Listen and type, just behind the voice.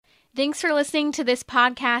Thanks for listening to this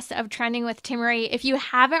podcast of Trending with Timmerie. If you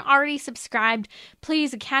haven't already subscribed,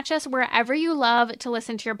 please catch us wherever you love to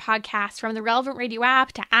listen to your podcast, from the Relevant Radio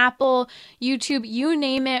app to Apple, YouTube, you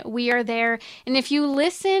name it, we are there. And if you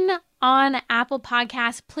listen on Apple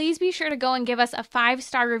Podcasts, please be sure to go and give us a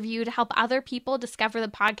 5-star review to help other people discover the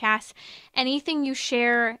podcast. Anything you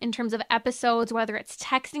share in terms of episodes, whether it's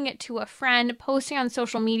texting it to a friend, posting on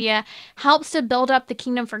social media, helps to build up the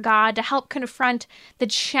kingdom for God, to help confront the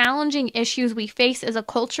challenging issues we face as a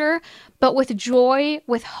culture, but with joy,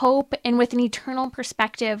 with hope, and with an eternal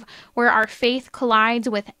perspective where our faith collides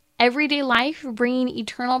with everyday life, bringing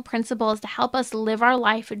eternal principles to help us live our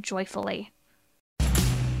life joyfully.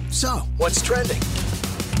 So, what's trending?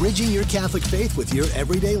 Bridging your Catholic faith with your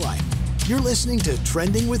everyday life. You're listening to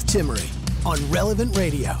Trending with Timmerie on Relevant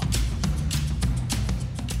Radio.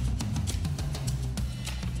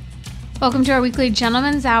 Welcome to our weekly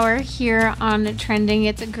Gentleman's Hour here on Trending.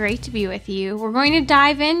 It's great to be with you. We're going to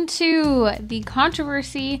dive into the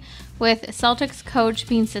controversy with Celtics coach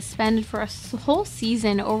being suspended for a whole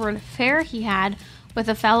season over an affair he had with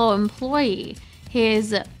a fellow employee.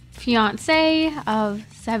 His fiance of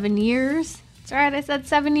 7 years, that's right, I said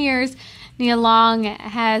 7 years, Nia Long,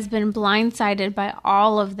 has been blindsided by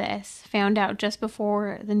all of this, found out just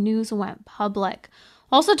before the news went public.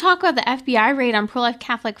 We'll also talk about the FBI raid on a pro-life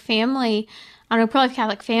Catholic family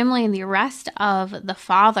and the arrest of the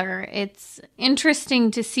father. It's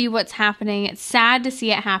interesting to see what's happening. It's sad to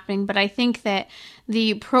see it happening, but I think that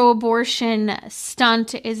the pro-abortion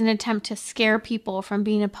stunt is an attempt to scare people from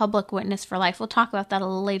being a public witness for life. We'll talk about that a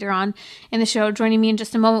little later on in the show. Joining me in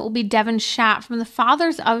just a moment will be Devin Schatt from the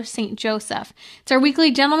Fathers of St. Joseph. It's our weekly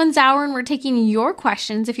Gentleman's Hour, and we're taking your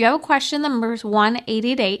questions. If you have a question, the number is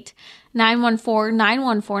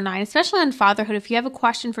 1-888-914-9149, especially on fatherhood. If you have a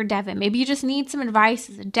question for Devin, maybe you just need some advice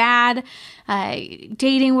as a dad,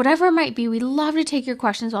 dating, whatever it might be, we'd love to take your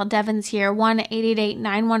questions while Devin's here.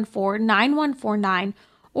 1-888-914-9149.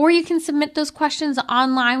 Or you can submit those questions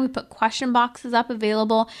online. We put question boxes up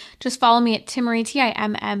available. Just follow me at Timmerie,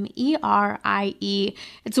 Timmerie.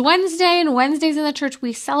 It's Wednesday, and Wednesdays in the church,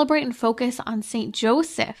 we celebrate and focus on St.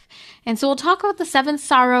 Joseph. And so we'll talk about the 7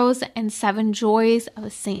 sorrows and 7 joys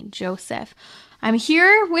of St. Joseph. I'm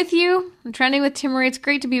here with you. I'm Trending with Timmerie. It's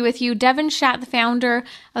great to be with you. Devin Schatt, the founder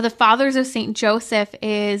of the Fathers of St. Joseph,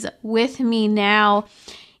 is with me now.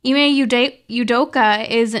 Ime Udoka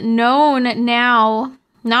is known now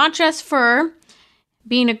not just for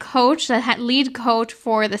being a coach, the lead coach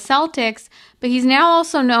for the Celtics, but he's now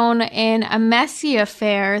also known in a messy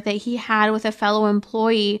affair that he had with a fellow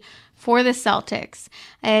employee for the Celtics.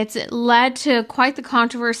 It's led to quite the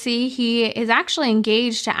controversy. He is actually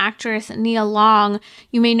engaged to actress Nia Long.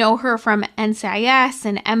 You may know her from NCIS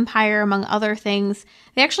and Empire, among other things.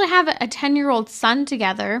 They actually have a 10-year-old son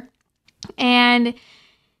together, and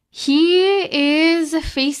he is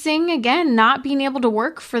facing, again, not being able to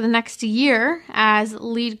work for the next year as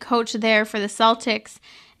lead coach there for the Celtics.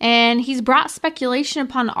 And he's brought speculation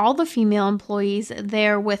upon all the female employees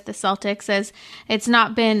there with the Celtics, as it's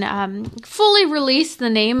not been fully released the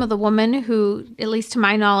name of the woman who, at least to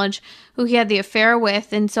my knowledge, who he had the affair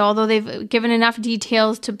with. And so although they've given enough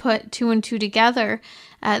details to put 2 and 2 together,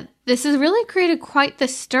 this has really created quite the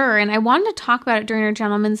stir. And I wanted to talk about it during our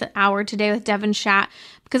Gentleman's Hour today with Devin Schatt,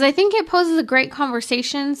 because I think it poses a great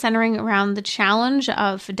conversation centering around the challenge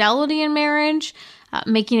of fidelity in marriage,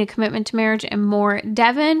 making a commitment to marriage, and more.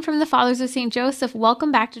 Devin from the Fathers of St. Joseph, welcome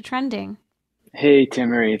back to Trending. Hey,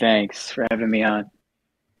 Timmerie, thanks for having me on.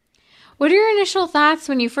 What are your initial thoughts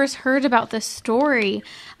when you first heard about the story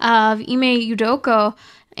of Ime Udoka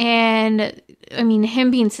and, I mean, him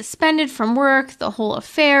being suspended from work, the whole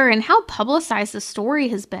affair, and how publicized the story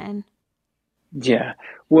has been? Yeah,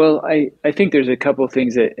 well, I think there's a couple of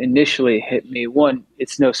things that initially hit me. One,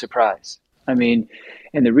 it's no surprise. I mean,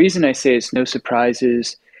 and the reason I say it's no surprise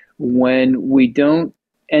is when we don't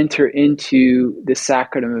enter into the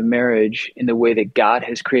sacrament of marriage in the way that God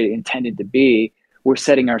has intended to be, we're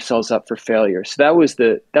setting ourselves up for failure. So that was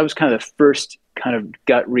kind of the first kind of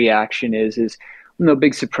gut reaction is no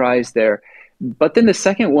big surprise there. But then the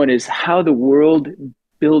second one is how the world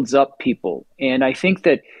builds up people. And I think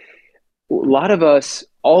that a lot of us,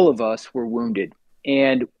 all of us, were wounded.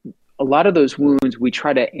 And a lot of those wounds, we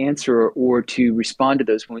try to answer or to respond to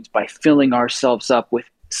those wounds by filling ourselves up with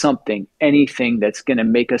something, anything that's going to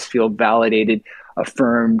make us feel validated,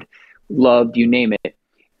 affirmed, loved, you name it.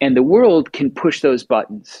 And the world can push those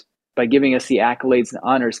buttons by giving us the accolades and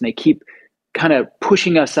honors, and they keep kind of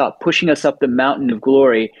pushing us up the mountain of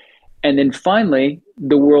glory. And then finally,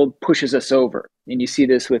 the world pushes us over. And you see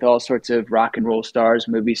this with all sorts of rock and roll stars,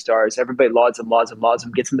 movie stars. Everybody lauds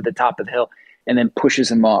them, gets them at the top of the hill, and then pushes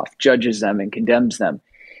them off, judges them, and condemns them.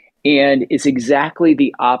 And it's exactly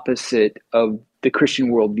the opposite of the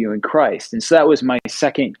Christian worldview in Christ. And so that was my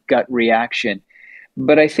second gut reaction.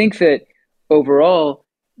 But I think that overall,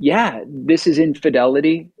 yeah, this is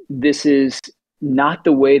infidelity. This is not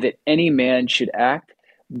the way that any man should act.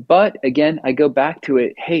 But again, I go back to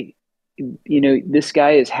it. Hey, this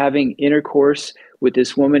guy is having intercourse with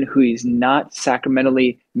this woman who he's not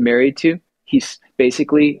sacramentally married to. He's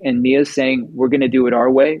basically, and Mia's saying, we're going to do it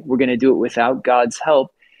our way. We're going to do it without God's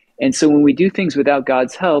help. And so when we do things without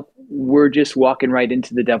God's help, we're just walking right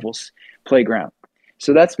into the devil's playground.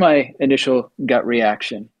 So that's my initial gut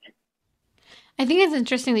reaction. I think it's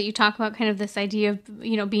interesting that you talk about kind of this idea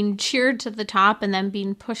of, being cheered to the top and then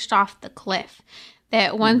being pushed off the cliff.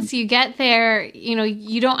 That once you get there,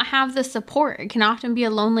 you don't have the support. It can often be a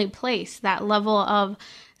lonely place, that level of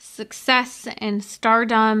success and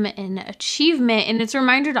stardom and achievement. And it's a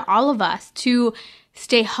reminder to all of us to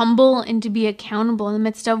stay humble and to be accountable in the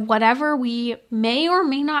midst of whatever we may or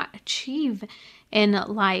may not achieve in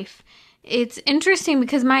life. It's interesting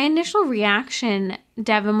because my initial reaction,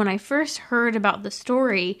 Devin, when I first heard about the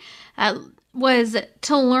story, was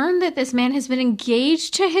to learn that this man has been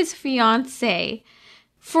engaged to his fiancée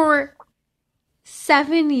for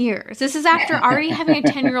 7 years. This is after already having a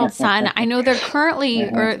 10-year-old son. I know they're currently,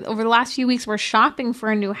 or over the last few weeks, we're shopping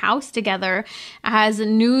for a new house together as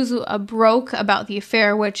news broke about the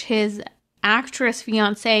affair, which his actress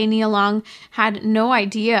fiancée, Nia Long, had no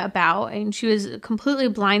idea about, and she was completely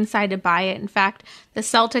blindsided by it. In fact, the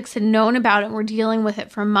Celtics had known about it and were dealing with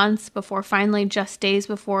it for months before finally, just days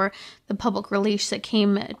before the public release that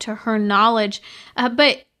came to her knowledge.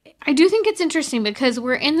 But I do think it's interesting because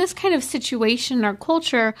we're in this kind of situation in our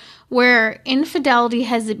culture where infidelity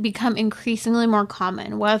has become increasingly more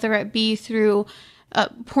common, whether it be through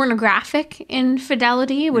pornographic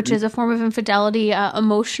infidelity, which is a form of infidelity,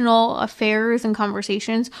 emotional affairs and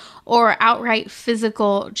conversations, or outright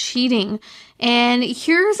physical cheating. And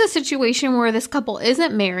here's a situation where this couple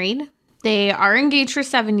isn't married. They are engaged for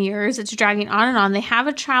 7 years. It's dragging on and on. They have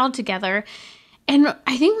a child together. And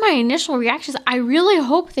I think my initial reaction is I really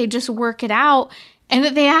hope they just work it out and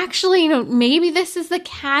that they actually, maybe this is the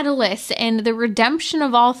catalyst and the redemption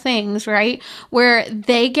of all things, right? Where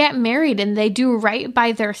they get married and they do right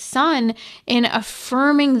by their son in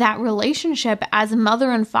affirming that relationship as mother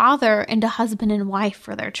and father and a husband and wife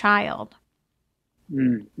for their child.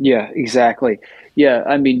 Yeah, exactly. Yeah,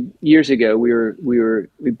 I mean, years ago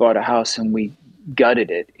we bought a house and we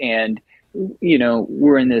gutted it, and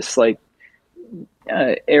we're in this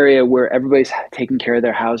area where everybody's taking care of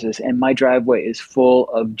their houses, and my driveway is full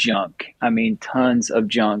of junk. I mean, tons of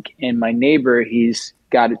junk. And my neighbor, he's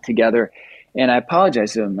got it together, and I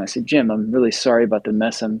apologized to him. I said, Jim, I'm really sorry about the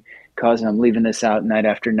mess I'm causing. I'm leaving this out night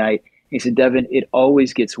after night. He said, Devin, it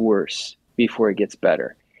always gets worse before it gets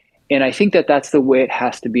better. And I think that that's the way it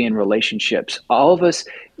has to be in relationships. All of us,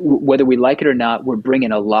 whether we like it or not, we're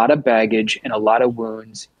bringing a lot of baggage and a lot of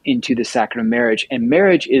wounds into the sacrament of marriage. And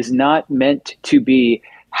marriage is not meant to be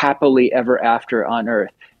happily ever after on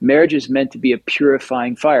earth. Marriage is meant to be a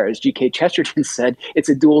purifying fire. As G.K. Chesterton said, it's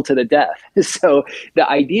a duel to the death. So the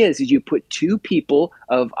idea is you put two people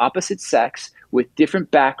of opposite sex with different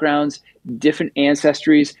backgrounds, different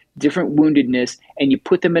ancestries, different woundedness, and you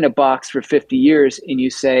put them in a box for 50 years and you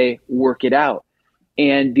say, work it out.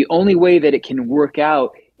 And the only way that it can work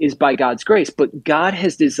out is by God's grace. But God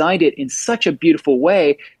has designed it in such a beautiful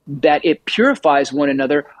way that it purifies one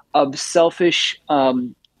another of selfishness.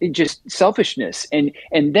 And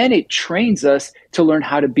then it trains us to learn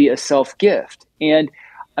how to be a self-gift. And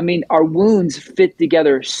I mean, our wounds fit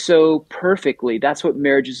together so perfectly. That's what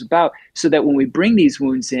marriage is about. So that when we bring these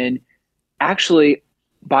wounds in, actually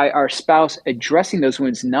by our spouse addressing those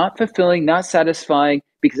wounds, not fulfilling, not satisfying,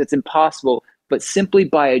 because it's impossible, but simply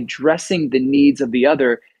by addressing the needs of the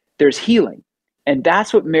other, there's healing. And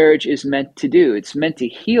that's what marriage is meant to do. It's meant to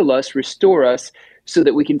heal us, restore us, so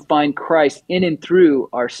that we can find Christ in and through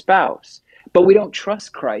our spouse. But we don't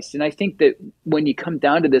trust Christ. And I think that when you come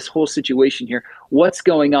down to this whole situation here, what's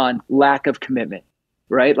going on? Lack of commitment,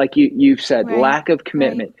 right? Like you've said, right. Lack of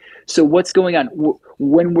commitment. Right. So what's going on?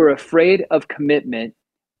 When we're afraid of commitment,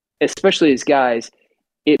 especially as guys,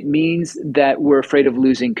 it means that we're afraid of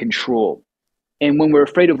losing control. And when we're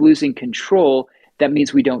afraid of losing control, that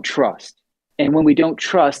means we don't trust. And when we don't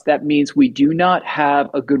trust, that means we do not have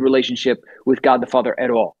a good relationship with God the Father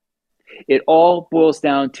at all. It all boils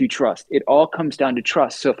down to trust. It all comes down to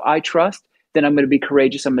trust. So if I trust, then I'm going to be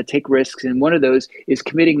courageous. I'm going to take risks. And one of those is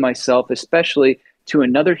committing myself, especially to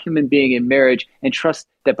another human being in marriage, and trust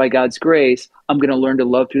that by God's grace, I'm going to learn to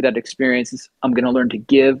love through that experience. I'm going to learn to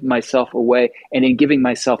give myself away. And in giving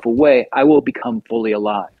myself away, I will become fully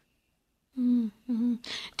alive. Mm-hmm.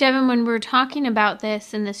 Devin, when we're talking about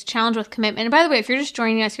this and this challenge with commitment, and by the way, if you're just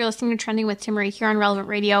joining us, you're listening to Trending with Timmerie here on Relevant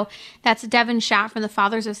Radio. That's Devin Schatt from the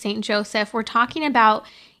Fathers of St. Joseph. We're talking about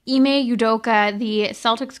Ime Udoka, the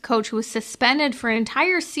Celtics coach who was suspended for an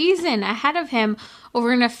entire season ahead of him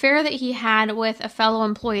over an affair that he had with a fellow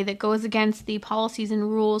employee that goes against the policies and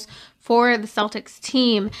rules for the Celtics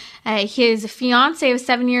team. His fiance of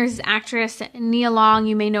 7 years is actress Nia Long.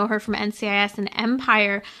 You may know her from NCIS and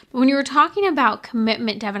Empire. But when you were talking about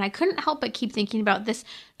commitment, Devin, I couldn't help but keep thinking about this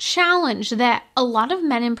challenge that a lot of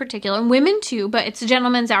men in particular, and women too, but it's a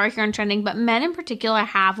gentleman's hour here on Trending, but men in particular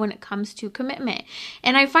have when it comes to commitment.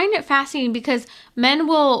 And I find it fascinating because men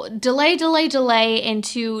will delay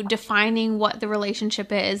into defining what the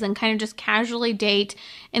relationship is and kind of just casually date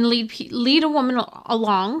and lead a woman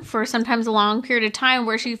along for sometimes a long period of time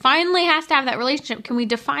where she finally has to have that relationship. Can we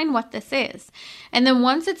define what this is? And then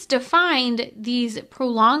once it's defined, these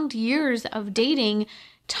prolonged years of dating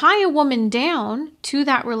tie a woman down to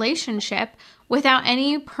that relationship without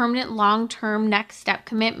any permanent long-term next step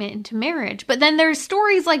commitment into marriage. But then there's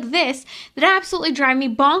stories like this that absolutely drive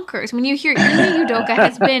me bonkers. When you hear Ime Udoka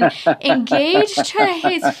has been engaged to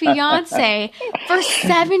his fiance for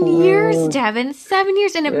 7 years, Devin, 7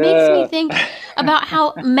 years. And it makes me think about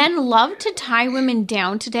how men love to tie women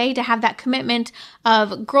down today to have that commitment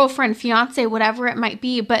of girlfriend, fiance, whatever it might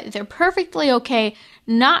be, but they're perfectly okay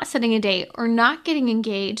not setting a date or not getting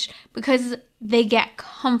engaged because they get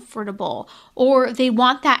comfortable or they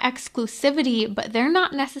want that exclusivity, but they're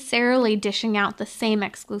not necessarily dishing out the same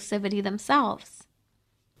exclusivity themselves.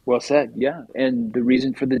 Well said. Yeah. And the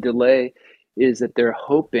reason for the delay is that they're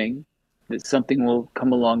hoping that something will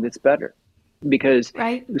come along that's better. Because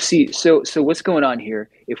right. See, so what's going on here?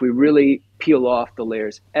 If we really peel off the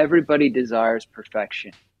layers, everybody desires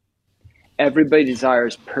perfection. Everybody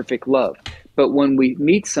desires perfect love. But when we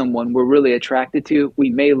meet someone we're really attracted to,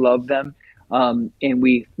 we may love them. And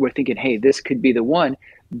we're thinking, hey, this could be the one.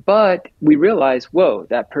 But we realize, whoa,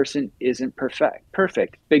 that person isn't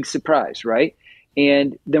perfect. Big surprise, right?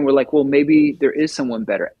 And then we're like, well, maybe there is someone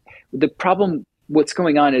better. The problem, what's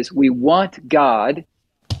going on is we want God,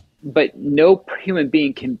 but no human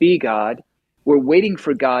being can be God. We're waiting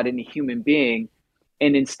for God in a human being.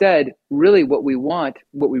 And instead, really what we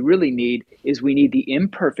really need is we need the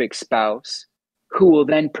imperfect spouse who will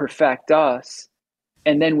then perfect us,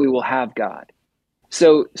 and then we will have God.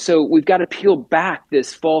 So we've got to peel back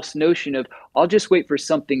this false notion of, I'll just wait for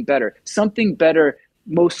something better. Something better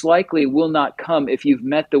most likely will not come if you've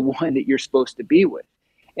met the one that you're supposed to be with.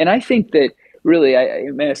 And I think that really,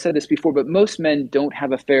 I said this before, but most men don't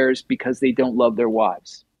have affairs because they don't love their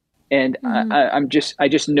wives. And I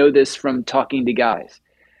just know this from talking to guys.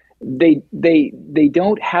 They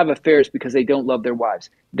don't have affairs because they don't love their wives.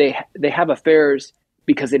 They have affairs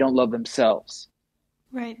because they don't love themselves.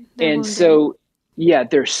 Right. And wounded. So, yeah,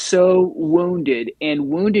 they're so wounded, and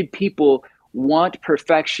wounded people want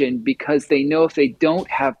perfection because they know if they don't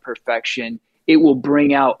have perfection, it will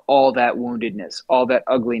bring out all that woundedness, all that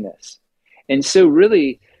ugliness. And so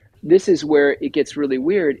really, this is where it gets really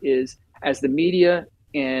weird is as the media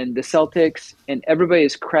and the Celtics and everybody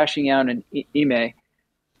is crashing out on Ime,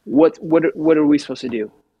 what are we supposed to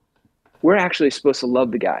do? We're actually supposed to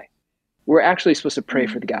love the guy. We're actually supposed to pray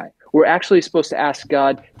for the guy. We're actually supposed to ask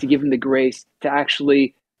God to give him the grace to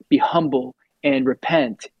actually be humble and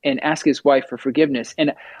repent and ask his wife for forgiveness.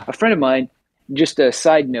 And a friend of mine, just a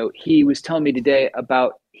side note, he was telling me today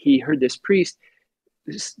about, he heard this priest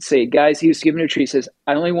say, guys, he was giving a treat, says,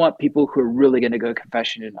 I only want people who are really going to go to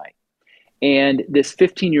confession tonight. And this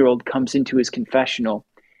 15-year-old comes into his confessional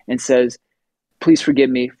and says, please forgive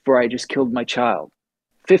me for I just killed my child.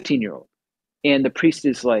 15-year-old. And the priest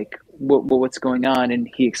is like, what's going on? And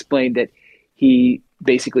he explained that he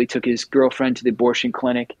basically took his girlfriend to the abortion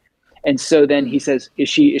clinic. And so then he says, is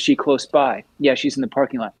she close by? Yeah, she's in the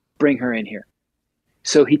parking lot. Bring her in here.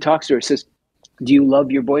 So he talks to her, says, do you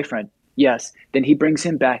love your boyfriend? Yes. Then he brings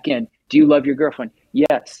him back in. Do you love your girlfriend?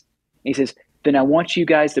 Yes. And he says, then I want you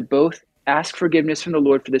guys to both ask forgiveness from the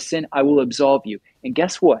Lord for the sin. I will absolve you. And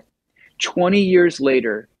guess what? 20 years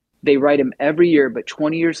later, they write him every year, but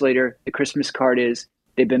 20 years later, the Christmas card is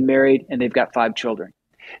they've been married and they've got 5 children.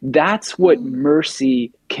 That's what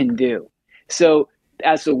mercy can do. So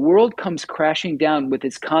as the world comes crashing down with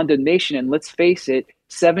its condemnation, and let's face it,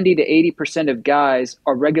 70 to 80% of guys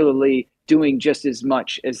are regularly doing just as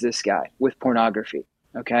much as this guy with pornography.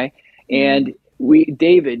 Okay. And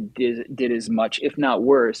David did as much, if not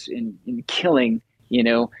worse, in killing,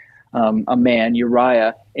 a man,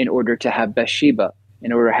 Uriah, in order to have Bathsheba,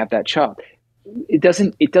 in order to have that child. It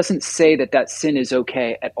doesn't say that sin is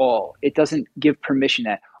okay at all. It doesn't give permission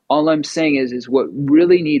that. All I'm saying is what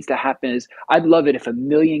really needs to happen is, I'd love it if 1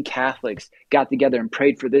 million Catholics got together and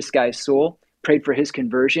prayed for this guy's soul, prayed for his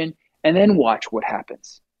conversion, and then watch what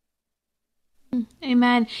happens.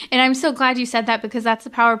 Amen. And I'm so glad you said that, because that's the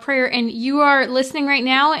power of prayer. And you are listening right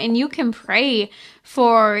now, and you can pray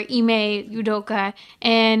for Ime Udoka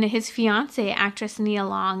and his fiance, actress Nia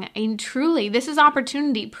Long. And truly, this is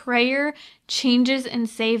opportunity. Prayer changes and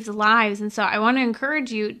saves lives. And so I want to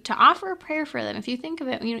encourage you to offer a prayer for them. If you think of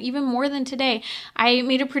it, even more than today. I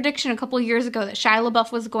made a prediction a couple of years ago that Shia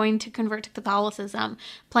LaBeouf was going to convert to Catholicism,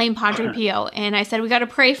 playing Padre Pio. And I said, we got to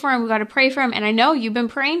pray for him. We got to pray for him. And I know you've been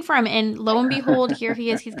praying for him. And lo and behold, here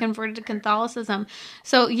he is. He's converted to Catholicism.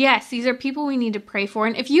 So yes, these are people we need to pray for.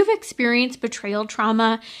 And if you've experienced betrayal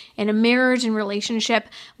trauma in a marriage and relationship,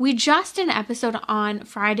 we just did an episode on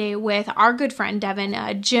Friday with our good friend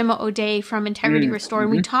Devin, Jim O'Day from Integrity Restored.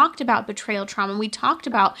 And we talked about betrayal trauma. We talked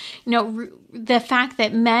about, the fact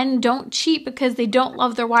that men don't cheat because they don't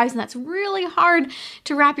love their wives. And that's really hard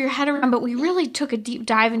to wrap your head around, but we really took a deep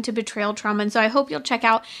dive into betrayal trauma. And so I hope you'll check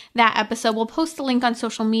out that episode. We'll post the link on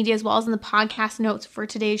social media as well as in the podcast notes for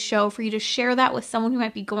today's show for you to share that with someone who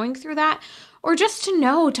might be going through that, or just to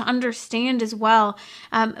know, to understand as well.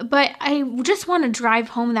 But I just want to drive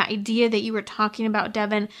home that idea that you were talking about,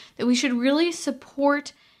 Devin, that we should really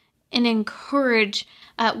support and encourage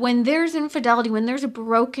when there's infidelity, when there's a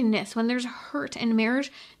brokenness, when there's hurt in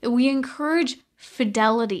marriage, that we encourage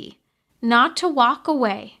fidelity, not to walk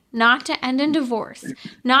away, not to end in divorce,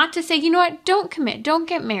 not to say, you know what, don't commit, don't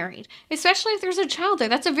get married, especially if there's a child there.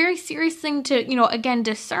 That's a very serious thing to, again,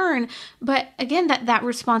 discern. But again, that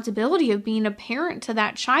responsibility of being a parent to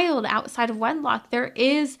that child outside of wedlock, there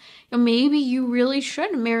is, maybe you really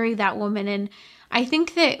should marry that woman. And I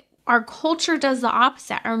think that our culture does the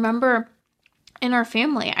opposite. I remember in our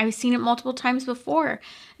family, I've seen it multiple times before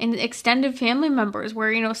in extended family members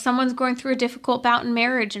where, someone's going through a difficult bout in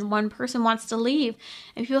marriage and one person wants to leave.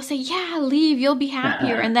 And people say, yeah, leave, you'll be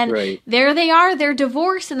happier. And then There they are, they're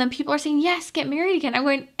divorced. And then people are saying, yes, get married again. I'm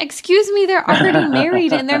going, excuse me, they're already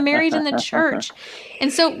married and they're married in the church.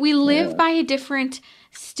 And so we live by a different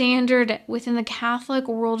standard within the Catholic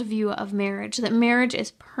worldview of marriage, that marriage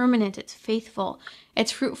is permanent, it's faithful,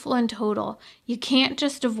 it's fruitful and total. You can't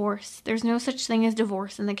just divorce. There's no such thing as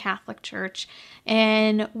divorce in the Catholic Church.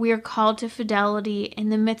 And we are called to fidelity in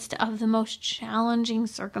the midst of the most challenging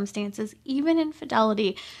circumstances, even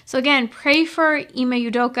infidelity. So again, pray for Ime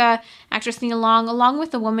Udoka, actress Nia Long, along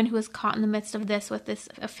with the woman who was caught in the midst of this with this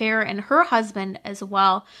affair, and her husband as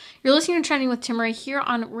well. You're listening to Trending with Timmerie here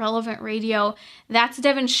on Relevant Radio. That's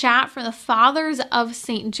Devin Schatt from the Fathers of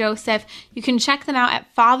St. Joseph. You can check them out at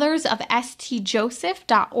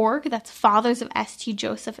fathersofstjoseph.org. That's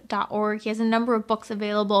fathersofstjoseph.org. He has a number of books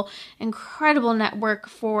available, incredible network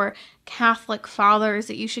for Catholic fathers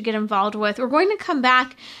that you should get involved with. We're going to come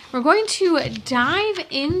back. We're going to dive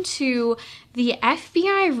into the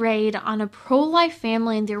FBI raid on a pro-life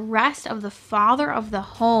family and the arrest of the father of the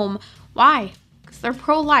home. Why? Because they're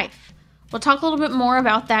pro-life. We'll talk a little bit more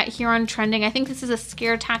about that here on Trending. I think this is a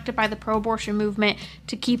scare tactic by the pro-abortion movement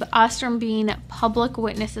to keep us from being public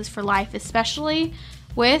witnesses for life, especially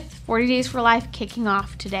with 40 Days for Life kicking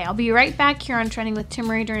off today. I'll be right back here on Trending with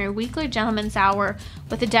Timmerie during your weekly Gentleman's Hour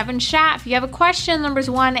with the Devin Schatt. If you have a question, the number is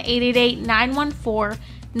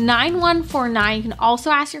 1-888-914-9149. You can also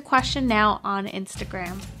ask your question now on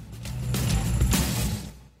Instagram.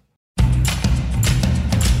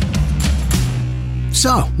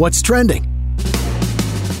 So, what's trending?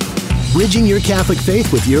 Bridging your Catholic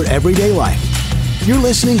faith with your everyday life. You're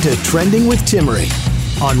listening to Trending with Timmerie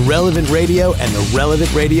on Relevant Radio and the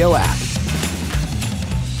Relevant Radio app.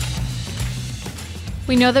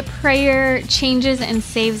 We know that prayer changes and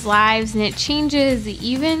saves lives, and it changes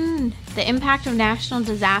even the impact of national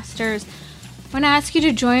disasters. I want to ask you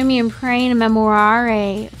to join me in praying a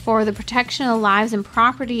memorare for the protection of the lives and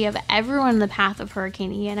property of everyone in the path of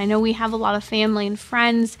Hurricane Ian. I know we have a lot of family and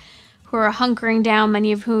friends who are hunkering down,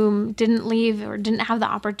 many of whom didn't leave or didn't have the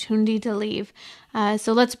opportunity to leave.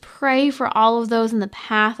 So let's pray for all of those in the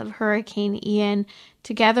path of Hurricane Ian.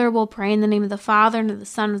 Together we'll pray in the name of the Father, and of the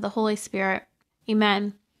Son, and of the Holy Spirit.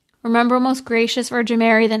 Amen. Remember, most gracious Virgin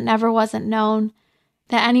Mary, that never was it known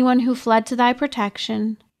that anyone who fled to thy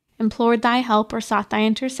protection, implored thy help, or sought thy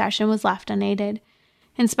intercession was left unaided.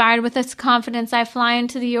 Inspired with this confidence, I fly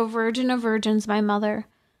unto thee, O Virgin of Virgins, my Mother.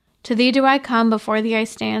 To thee do I come, before thee I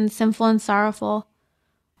stand, sinful and sorrowful.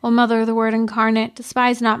 O Mother of the Word incarnate,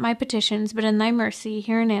 despise not my petitions, but in thy mercy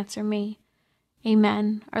hear and answer me.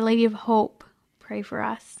 Amen. Our Lady of Hope, pray for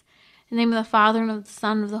us. In the name of the Father, and of the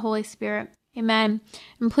Son, and of the Holy Spirit. Amen.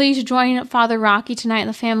 And please join Father Rocky tonight in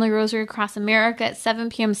the Family Rosary across America at 7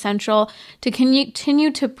 p.m. Central to continue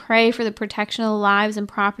to pray for the protection of the lives and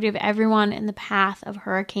property of everyone in the path of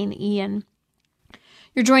Hurricane Ian.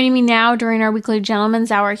 You're joining me now during our weekly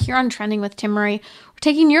Gentleman's Hour here on Trending with Timmerie. We're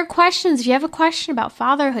taking your questions. If you have a question about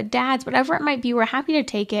fatherhood, dads, whatever it might be, we're happy to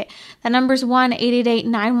take it. That number's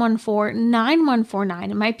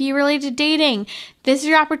 1-888-914-9149. It might be related to dating. This is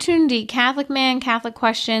your opportunity. Catholic man, Catholic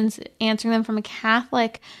questions, answering them from a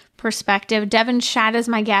Catholic perspective. Devin Shadd is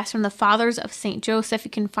my guest from the Fathers of St. Joseph.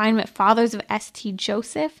 You can find him at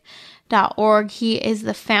fathersofstjoseph.org. He is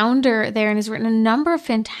the founder there and has written a number of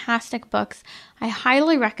fantastic books I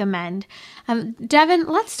highly recommend. Devin,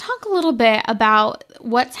 let's talk a little bit about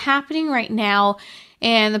what's happening right now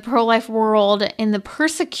in the pro-life world and the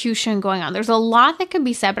persecution going on. There's a lot that can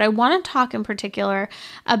be said, but I want to talk in particular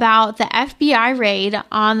about the FBI raid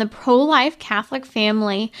on the pro-life Catholic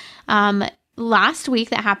family last week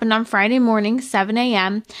that happened on Friday morning, 7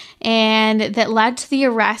 a.m., and that led to the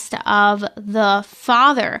arrest of the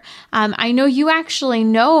father. I know you actually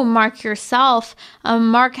know Mark yourself.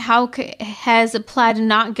 Mark Houck has pled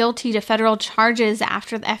not guilty to federal charges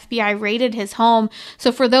after the FBI raided his home.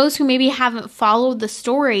 So for those who maybe haven't followed the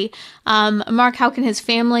story, Mark Houck and his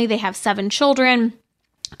family, they have 7 children.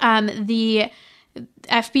 The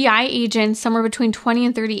FBI agents, somewhere between 20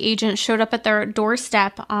 and 30 agents, showed up at their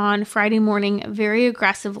doorstep on Friday morning very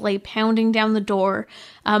aggressively, pounding down the door.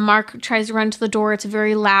 Mark tries to run to the door. It's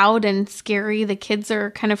very loud and scary. The kids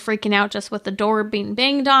are kind of freaking out just with the door being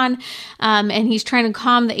banged on. And he's trying to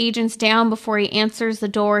calm the agents down before he answers the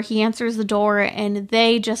door. He answers the door and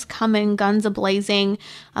they just come in guns a-blazing,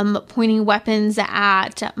 pointing weapons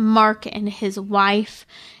at Mark and his wife,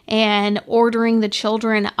 and ordering the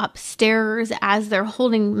children upstairs as they're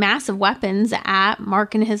holding massive weapons at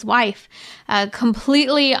Mark and his wife.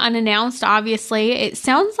 Completely unannounced, obviously. It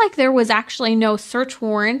sounds like there was actually no search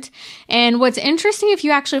warrant. And what's interesting, if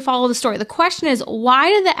you actually follow the story, the question is, why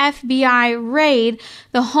did the FBI raid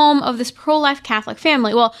the home of this pro-life Catholic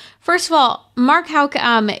family? Well, first of all, Mark Houck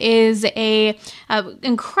is a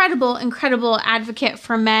incredible advocate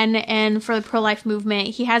for men and for the pro-life movement.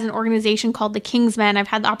 He has an organization called the Kingsmen. I've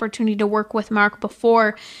had the opportunity to work with Mark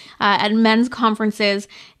before at men's conferences,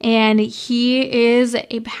 and he is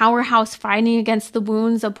a powerhouse fighting against the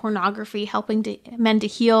wounds of pornography, helping men to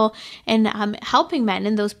heal, and helping men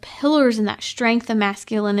in those pillars and that strength of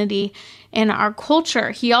masculinity in our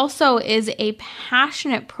culture. He also is a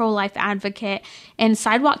passionate pro-life advocate and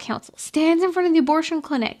sidewalk counsel, stands in front of the abortion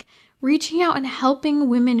clinic, reaching out and helping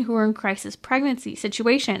women who are in crisis pregnancy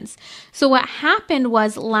situations. So what happened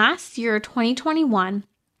was last year, 2021,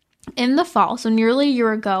 in the fall, so nearly a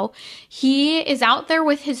year ago, he is out there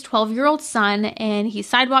with his 12-year-old son and he's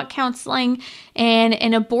sidewalk counseling, and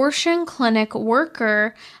an abortion clinic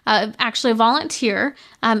worker, actually a volunteer,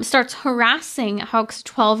 starts harassing Houck's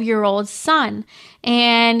 12-year-old son.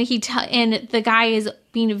 And and the guy is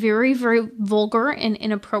being very, very vulgar and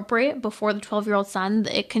inappropriate before the 12-year-old son.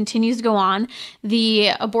 It continues to go on. The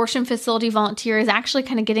abortion facility volunteer is actually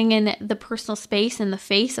kind of getting in the personal space and the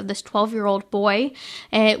face of this 12-year-old boy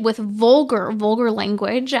with vulgar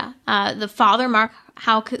language. The father, Mark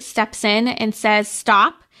Houck, steps in and says,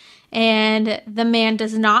 "Stop." And the man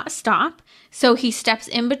does not stop. So he steps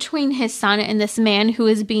in between his son and this man who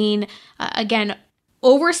is being, again,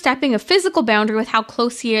 overstepping a physical boundary with how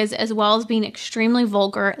close he is, as well as being extremely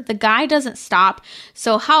vulgar. The guy doesn't stop.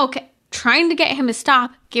 So Houck, trying to get him to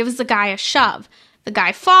stop, gives the guy a shove. The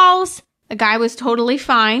guy falls. The guy was totally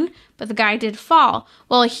fine, but the guy did fall.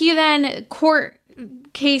 Well, he then, court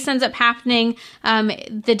case ends up happening.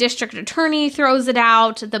 The district attorney throws it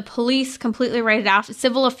out. The police completely write it out.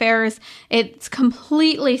 Civil affairs, it's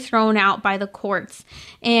completely thrown out by the courts.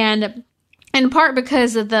 And in part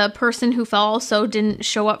because of the person who fell also didn't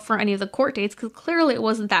show up for any of the court dates, because clearly it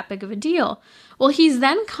wasn't that big of a deal. Well, he's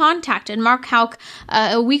then contacted, Mark Houck,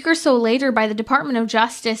 a week or so later by the Department of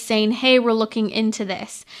Justice saying, hey, we're looking into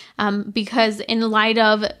this, because in light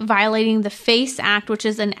of violating the FACE Act, which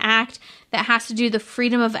is an act that has to do the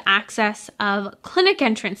freedom of access of clinic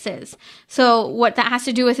entrances. So what that has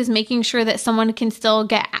to do with is making sure that someone can still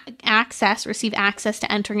get access, receive access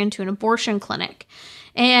to entering into an abortion clinic.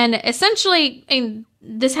 And essentially,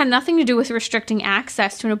 this had nothing to do with restricting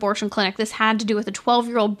access to an abortion clinic. This had to do with a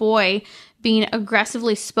 12-year-old boy being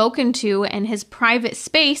aggressively spoken to, and his private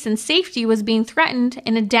space and safety was being threatened,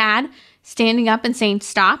 and a dad standing up and saying,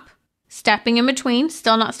 stop, stepping in between,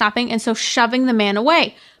 still not stopping, and so shoving the man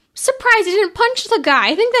away. surprised he didn't punch the guy.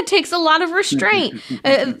 I think that takes a lot of restraint.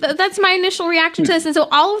 That's my initial reaction to this. And so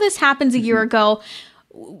all of this happens a year ago.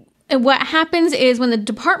 And what happens is when the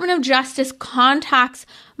Department of Justice contacts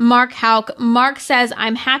Mark Houck, Mark says,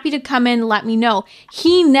 I'm happy to come in, let me know.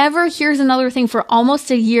 He never hears another thing for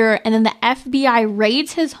almost a year. And then the FBI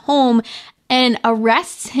raids his home and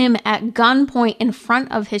arrests him at gunpoint in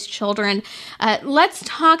front of his children. Let's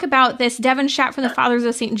talk about this. Devin Schatt from the Fathers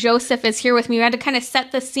of St. Joseph is here with me. We had to kind of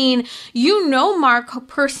set the scene. You know Mark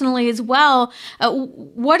personally as well.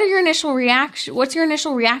 What's your initial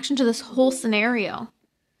reaction to this whole scenario?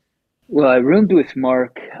 Well, I roomed with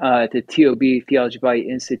Mark at the TOB, Theology Body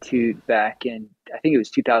Institute, back in, I think it was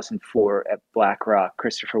 2004 at Black Rock.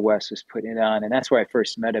 Christopher West was putting it on, and that's where I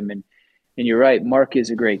first met him. And you're right, Mark is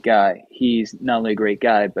a great guy. He's not only a great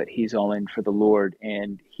guy, but he's all in for the Lord,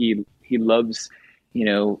 and he loves,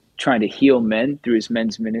 trying to heal men through his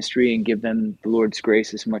men's ministry and give them the Lord's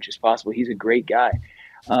grace as much as possible. He's a great guy.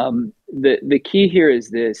 The key here is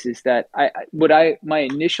this: is that my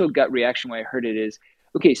initial gut reaction when I heard it is,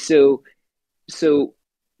 okay, so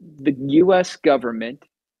the U.S. government,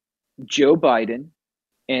 Joe Biden,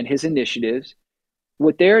 and his initiatives,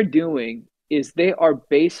 what they're doing is they are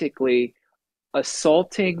basically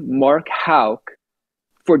assaulting Mark Houck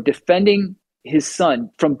for defending his son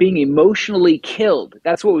from being emotionally killed.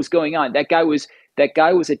 That's what was going on. That guy was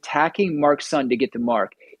attacking Mark's son to get to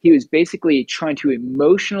Mark. He was basically trying to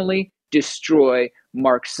emotionally destroy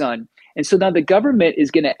Mark's son. And so now the government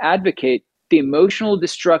is going to advocate the emotional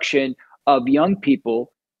destruction of young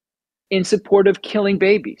people in support of killing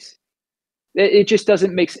babies. It just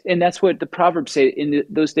doesn't make sense. And that's what the Proverbs say in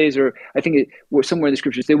those days, or I think were somewhere in the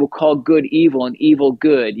scriptures, they will call good evil and evil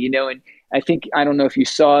good, and I don't know if you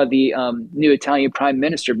saw the new Italian prime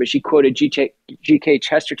minister, but she quoted G.K.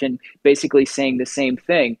 Chesterton basically saying the same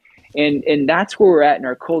thing. And that's where we're at in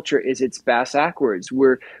our culture, is it's backwards.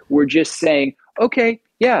 We're just saying, okay,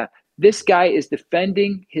 yeah, this guy is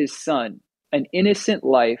defending his son, an innocent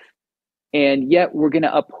life, and yet we're going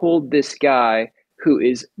to uphold this guy who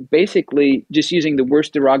is basically just using the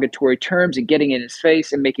worst derogatory terms and getting in his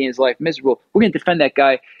face and making his life miserable. We're going to defend that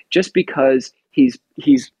guy just because he's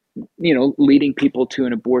leading people to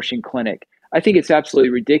an abortion clinic. I think it's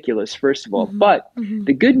absolutely ridiculous, first of all. Mm-hmm. But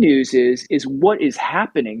the good news is what is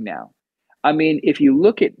happening now. I mean, if you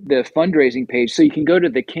look at the fundraising page, so you can go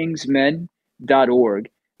to thekingsmen.org,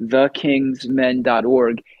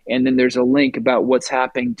 thekingsmen.org, and then there's a link about what's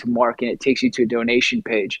happening to Mark, and it takes you to a donation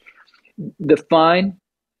page. The fine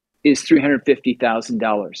is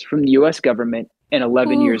 $350,000 from the U.S. government and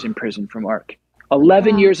 11 years in prison for Mark.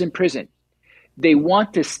 11 years in prison. They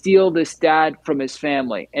want to steal this dad from his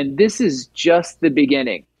family. And this is just the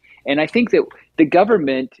beginning. And I think that the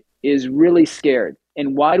government is really scared.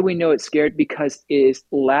 And why do we know it's scared? Because it is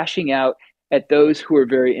lashing out at those who are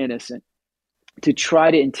very innocent to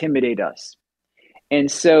try to intimidate us.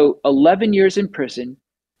 And so 11 years in prison,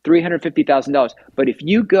 $350,000. But if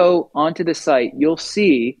you go onto the site, you'll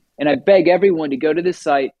see, and I beg everyone to go to the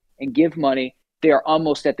site and give money, they are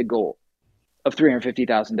almost at the goal of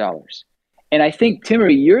 $350,000. And I think,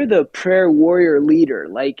 Timothy, you're the prayer warrior leader.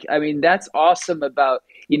 That's awesome about,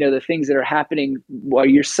 the things that are happening while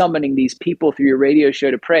you're summoning these people through your radio show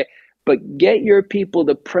to pray. But get your people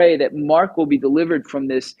to pray that Mark will be delivered from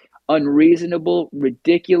this unreasonable,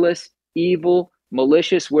 ridiculous, evil,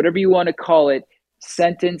 malicious, whatever you want to call it,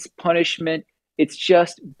 sentence, punishment. It's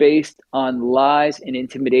just based on lies and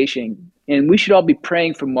intimidation. And we should all be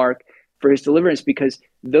praying for Mark for his deliverance, because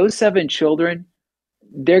those 7 children,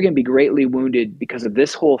 they're going to be greatly wounded because of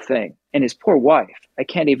this whole thing. And his poor wife, I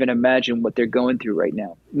can't even imagine what they're going through right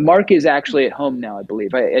now. Mark is actually at home now, I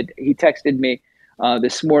believe. He texted me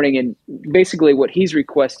this morning, and basically what he's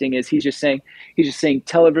requesting is he's just saying,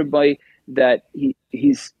 tell everybody that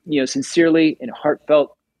he's sincerely and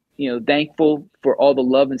heartfelt, thankful for all the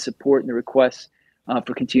love and support and the requests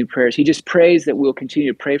for continued prayers. He just prays that we'll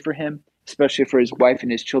continue to pray for him, especially for his wife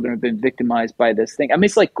and his children who have been victimized by this thing. I mean,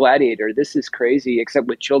 it's like Gladiator. This is crazy, except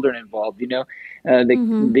with children involved,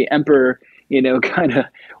 the emperor, kind of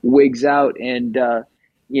wigs out and,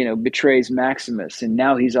 betrays Maximus, and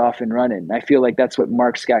now he's off and running. I feel like that's what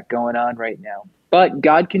Mark's got going on right now. But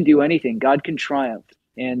God can do anything. God can triumph.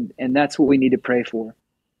 And that's what we need to pray for.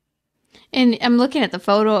 And I'm looking at the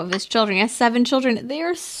photo of his children. He has 7 children. They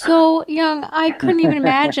are so young. I couldn't even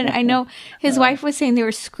imagine. I know his wife was saying they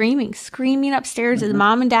were screaming upstairs. His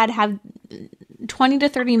mom and dad have 20 to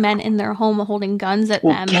 30 men in their home holding guns at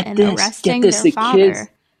them and arresting their father.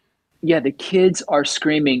 The kids are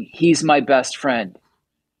screaming, "He's my best friend.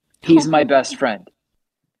 He's my best friend."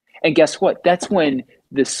 And guess what? That's when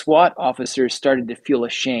the SWAT officers started to feel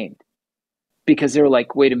ashamed because they were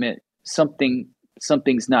like, wait a minute,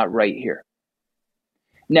 something's not right here.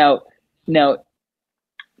 Now,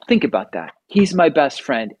 think about that. He's my best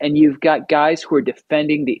friend, and you've got guys who are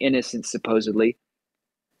defending the innocent, supposedly,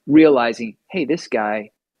 realizing, hey, this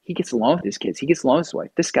guy, he gets along with his kids. He gets along with his wife.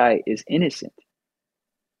 This guy is innocent.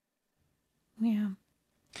 Yeah.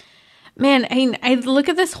 Man, I look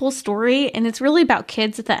at this whole story, and it's really about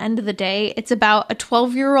kids at the end of the day. It's about a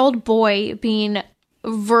 12-year-old boy being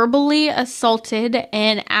verbally assaulted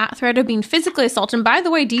and at threat of being physically assaulted. And by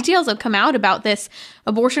the way, details have come out about this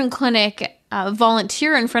abortion clinic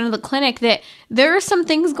volunteer in front of the clinic that there are some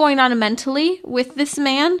things going on mentally with this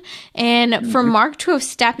man. And for Mark to have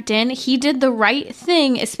stepped in, he did the right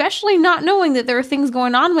thing, especially not knowing that there are things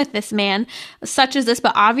going on with this man, such as this.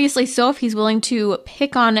 But obviously so, if he's willing to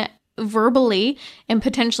pick on verbally and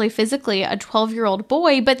potentially physically a 12-year-old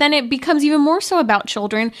boy. But then it becomes even more so about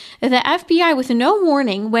children. The FBI, with no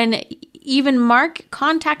warning, when even Mark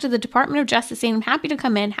contacted the Department of Justice saying, I'm happy to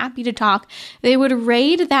come in, happy to talk, they would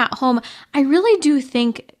raid that home. I really do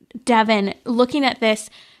think, Devin, looking at this,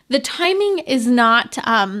 the timing is not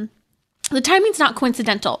the timing's not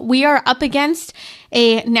coincidental. We are up against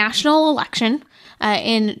a national election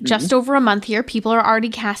in just over a month here. People are already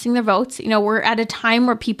casting their votes. You know, we're at a time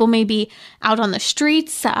where people may be out on the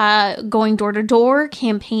streets, going door to door,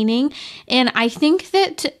 campaigning. And I think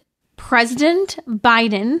that President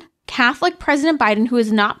Biden, Catholic President Biden, who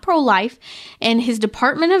is not pro-life, and his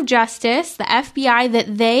Department of Justice, the FBI,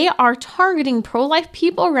 that they are targeting pro-life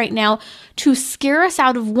people right now to scare us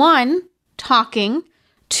out of, one, talking,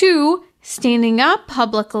 two, standing up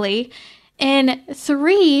publicly, and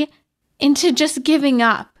three, into just giving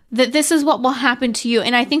up, that this is what will happen to you.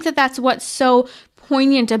 And I think that that's what's so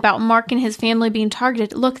poignant about Mark and his family being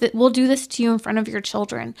targeted. Look, that we'll do this to you in front of your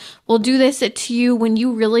children. We'll do this to you when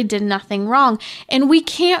you really did nothing wrong. And we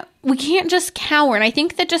can't just cower. And I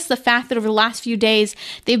think that just the fact that over the last few days,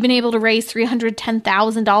 they've been able to raise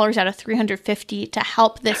 $310,000 out of $350 to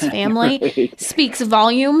help this family right. speaks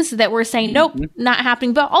volumes that we're saying, nope, not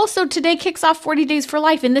happening. But also today kicks off 40 Days for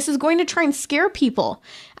Life. And this is going to try and scare people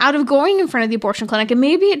out of going in front of the abortion clinic. And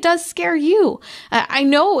maybe it does scare you. I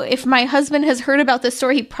know if my husband has heard about this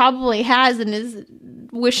story, he probably has and is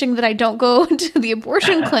wishing that I don't go to the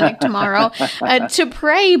abortion clinic tomorrow to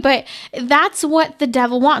pray. But that's what the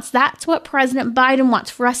devil wants. That's what President Biden wants,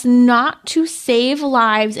 for us not to save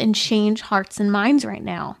lives and change hearts and minds right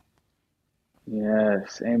now.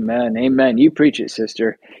 Yes. Amen. Amen. You preach it,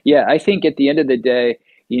 sister. Yeah, I think at the end of the day,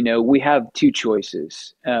 you know, we have two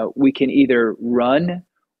choices. We can either run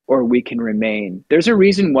or we can remain. There's a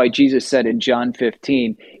reason why Jesus said in John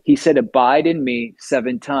 15, he said, abide in me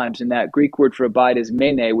 7 times. And that Greek word for abide is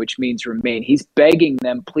mene, which means remain. He's begging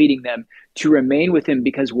them, pleading them to remain with him.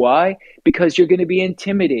 Because why? Because you're going to be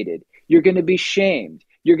intimidated. You're going to be shamed.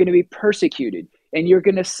 You're going to be persecuted and you're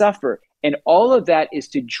going to suffer. And all of that is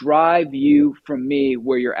to drive you from me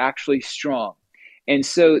where you're actually strong. And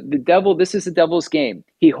so the devil, this is the devil's game.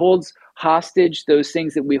 He holds hostage those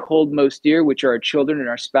things that we hold most dear, which are our children and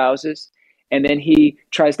our spouses. And then he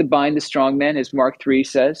tries to bind the strong man, as Mark 3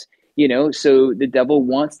 says, you know, so the devil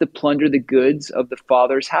wants to plunder the goods of the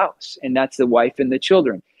father's house, and that's the wife and the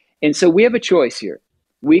children. And so we have a choice here.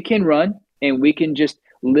 We can run and we can just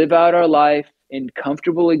live out our life in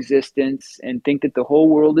comfortable existence and think that the whole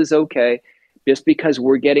world is okay just because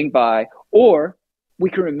we're getting by, or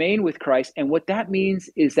we can remain with Christ. And what that means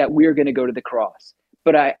is that we're going to go to the cross.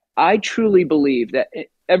 But I truly believe that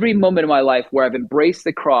every moment of my life where I've embraced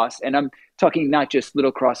the cross, and I'm talking not just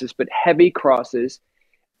little crosses, but heavy crosses,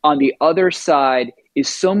 on the other side is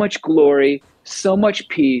so much glory, so much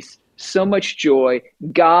peace, so much joy.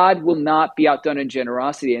 God will not be outdone in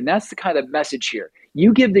generosity. And that's the kind of message here.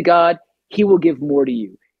 You give to God, he will give more to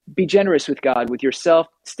you. Be generous with God, with yourself,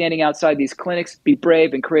 standing outside these clinics. Be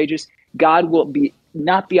brave and courageous. God will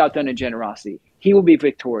not be outdone in generosity. He will be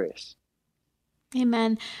victorious.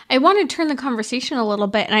 Amen. I want to turn the conversation a little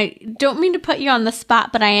bit, and I don't mean to put you on the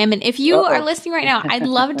spot, but I am. And if you are listening right now, I'd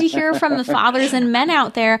love to hear from the fathers and men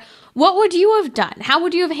out there. What would you have done? How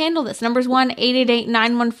would you have handled this? Numbers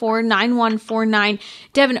 1-888-914-9149.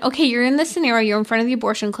 Devin, okay, you're in this scenario. You're in front of the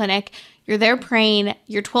abortion clinic. You're there praying.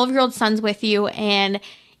 Your 12-year-old son's with you, and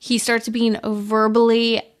he starts being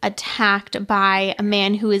verbally attacked by a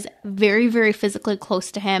man who is very, very physically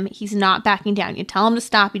close to him. He's not backing down. You tell him to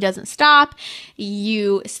stop. He doesn't stop.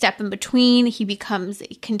 You step in between. He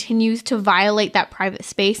continues to violate that private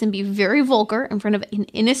space and be very vulgar in front of an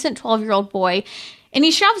innocent 12-year-old boy. And he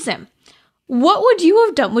shoves him. What would you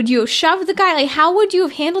have done? Would you have shoved the guy? Like, how would you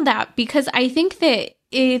have handled that? Because I think that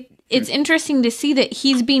it's interesting to see that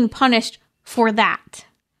he's being punished for that.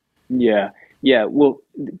 Yeah. Yeah. Well,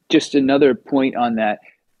 just another point on that.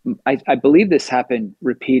 I believe this happened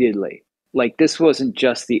repeatedly. Like this wasn't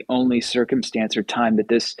just the only circumstance or time that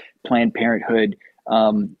this Planned Parenthood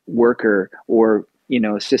worker or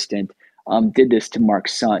assistant did this to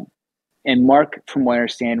Mark's son. And Mark, from what I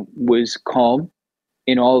understand, was calm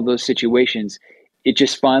in all of those situations. It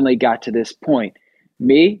just finally got to this point.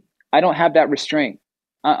 Me, I don't have that restraint.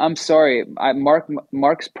 I'm sorry.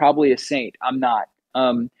 Mark's probably a saint. I'm not.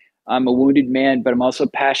 I'm a wounded man, but I'm also a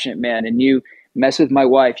passionate man. And you mess with my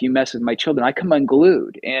wife, you mess with my children, I come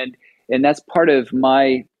unglued. And that's part of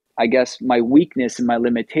my, I guess, my weakness and my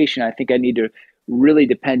limitation. I think I need to really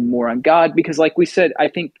depend more on God because, like we said, I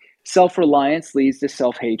think self-reliance leads to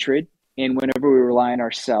self-hatred. And whenever we rely on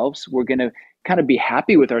ourselves, we're going to kind of be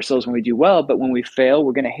happy with ourselves when we do well. But when we fail,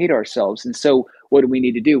 we're going to hate ourselves. And so what do we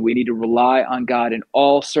need to do? We need to rely on God in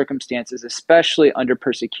all circumstances, especially under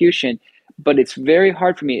persecution. But it's very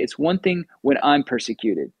hard for me. It's one thing when I'm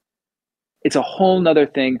persecuted. It's a whole nother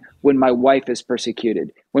thing when my wife is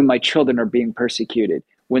persecuted, when my children are being persecuted,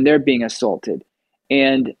 when they're being assaulted.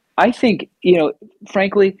 And I think,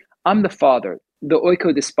 frankly, I'm the father. The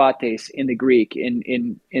oikodespotes in the Greek,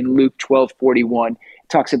 in Luke 12:41,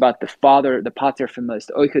 talks about the father, the pater familias,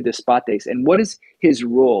 the oikodespotes. And what is his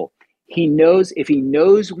role? If he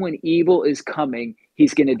knows when evil is coming,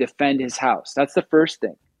 he's going to defend his house. That's the first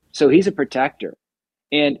thing. So he's a protector.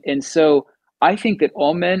 And so I think that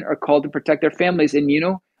all men are called to protect their families. And,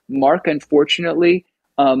 Mark, unfortunately,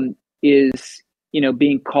 is,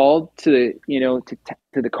 being called to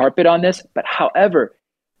the carpet on this. But however,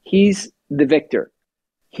 he's the victor.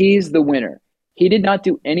 He's the winner. He did not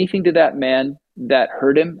do anything to that man that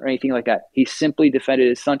hurt him or anything like that. He simply defended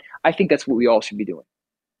his son. I think that's what we all should be doing.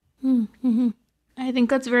 Mm-hmm. I think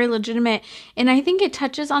that's very legitimate. And I think it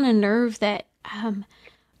touches on a nerve that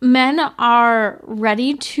men are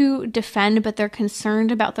ready to defend, but they're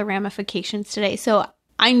concerned about the ramifications today. So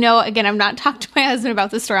I know, again, I've not talked to my husband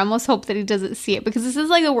about this story. I almost hope that he doesn't see it because this is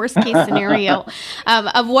like the worst case scenario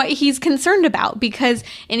of what he's concerned about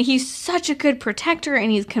and he's such a good protector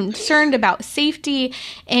and he's concerned about safety.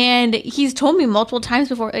 And he's told me multiple times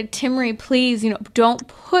before, Timmerie, please, don't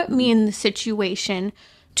put me in the situation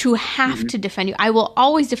to have to defend you. I will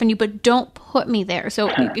always defend you, but don't put me there. So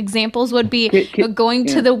examples would be going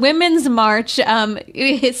to the Women's March,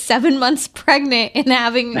 7 months pregnant and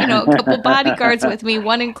having, a couple bodyguards with me,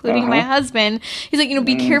 one including my husband. He's like,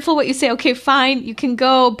 be careful what you say. Okay, fine, you can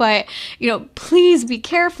go, but, please be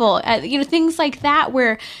careful. Things like that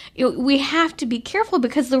where we have to be careful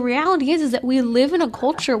because the reality is that we live in a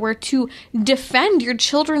culture where to defend your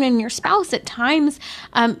children and your spouse at times,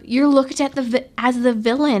 you're looked at as the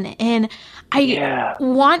villain. And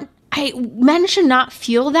men should not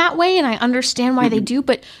feel that way, and I understand why they do,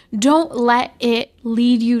 but don't let it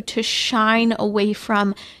lead you to shine away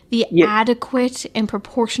from the adequate and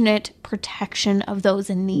proportionate protection of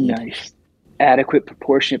those in need. Nice. Adequate,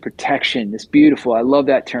 proportionate protection. That's beautiful. I love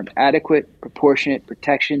that term. Adequate, proportionate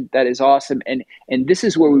protection. That is awesome. And this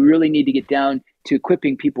is where we really need to get down to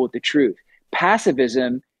equipping people with the truth.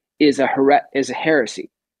 Pacifism is a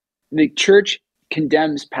heresy. The church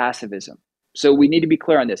condemns pacifism. So we need to be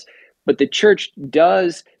clear on this. But the church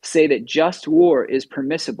does say that just war is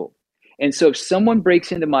permissible. And so if someone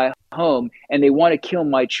breaks into my home and they want to kill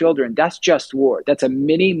my children, that's just war. That's a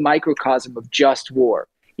mini microcosm of just war,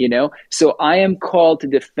 So I am called to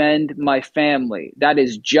defend my family. That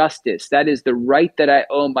is justice. That is the right that I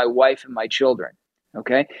owe my wife and my children.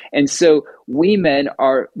 Okay. And so we men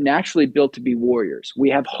are naturally built to be warriors. We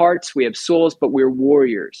have hearts, we have souls, but we're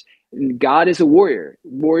warriors. And God is a warrior.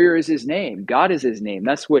 Warrior is his name. God is his name.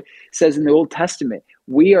 That's what it says in the Old Testament.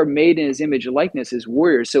 We are made in his image and likeness as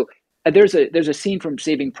warriors. So there's a scene from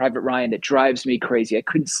Saving Private Ryan that drives me crazy. I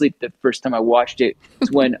couldn't sleep the first time I watched it.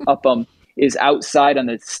 It's when Upham is outside on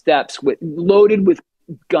the steps loaded with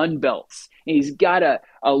gun belts. And he's got a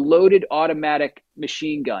loaded automatic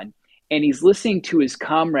machine gun. And he's listening to his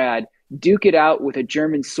comrade duke it out with a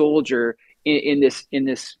German soldier in this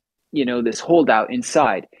holdout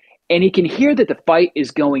inside. And he can hear that the fight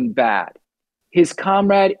is going bad. His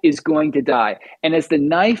comrade is going to die. And as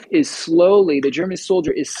the German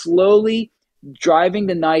soldier is slowly driving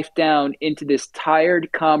the knife down into this tired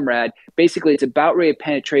comrade, basically it's about ready to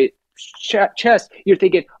penetrate chest. You're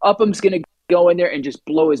thinking Upham's going to go in there and just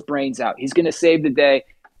blow his brains out. He's going to save the day,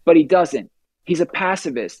 but he doesn't. He's a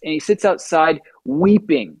pacifist, and he sits outside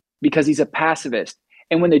weeping because he's a pacifist.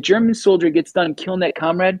 And when the German soldier gets done killing that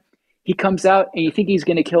comrade, he comes out, and you think he's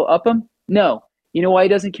going to kill Upham? No. You know why he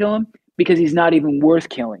doesn't kill him? Because he's not even worth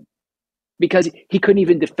killing. because he couldn't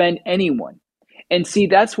even defend anyone. And see,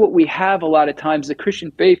 that's what we have a lot of times. The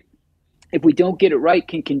Christian faith, if we don't get it right,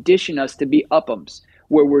 can condition us to be uppums,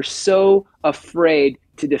 where we're so afraid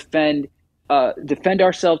to defend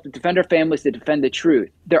ourselves, to defend our families, to defend the truth.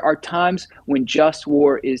 There are times when just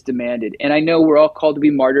war is demanded. And I know we're all called to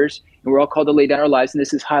be martyrs, and we're all called to lay down our lives, and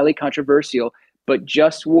this is highly controversial, but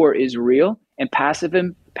just war is real, and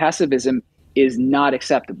pacifism is not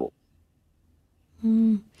acceptable.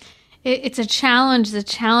 It's a challenge. The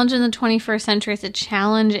challenge in the 21st century is a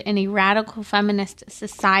challenge in a radical feminist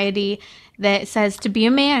society that says to be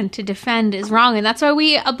a man, to defend is wrong. And that's why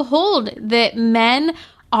we uphold that men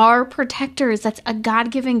are protectors. That's a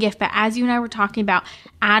God-given gift. But as you and I were talking about,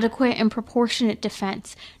 adequate and proportionate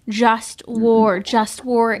defense, just war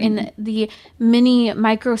in the many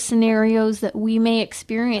micro scenarios that we may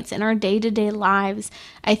experience in our day-to-day lives.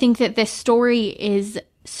 I think that this story is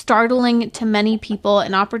startling to many people,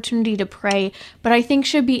 an opportunity to pray, but I think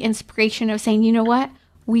should be inspiration of saying, you know what?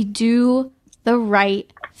 We do the right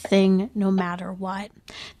thing no matter what.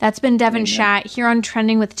 That's been Devin Schatt here on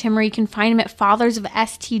Trending with Timmerie. You can find him at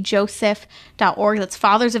fathersofstjoseph.org. That's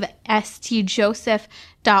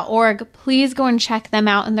fathersofstjoseph.org. Please go and check them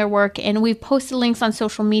out and their work. And we've posted links on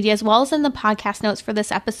social media as well as in the podcast notes for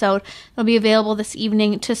this episode. They'll be available this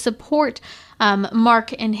evening to support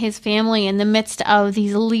Mark and his family in the midst of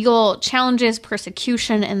these legal challenges,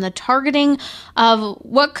 persecution, and the targeting of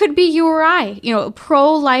what could be you or I,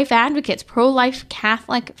 pro-life advocates, pro-life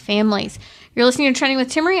Catholic families. You're listening to Trending with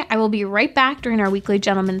Timmerie. I will be right back during our weekly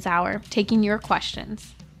Gentleman's Hour, taking your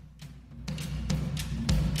questions.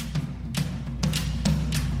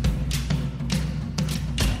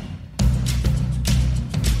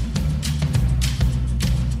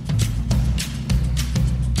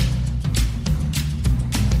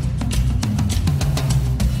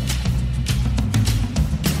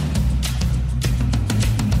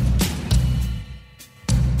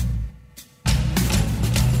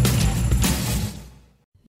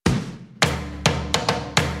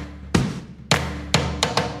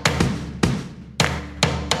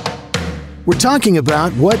 We're talking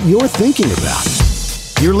about what you're thinking about.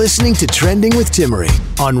 You're listening to Trending with Timmerie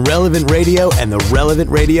on Relevant Radio and the Relevant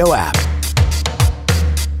Radio app.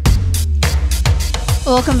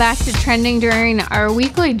 Welcome back to Trending during our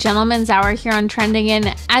weekly Gentleman's Hour here on Trending.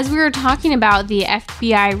 And as we were talking about the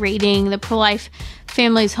FBI raiding the pro-life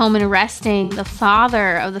family's home and arresting the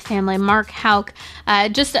father of the family, Mark Houck,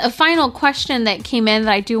 just a final question that came in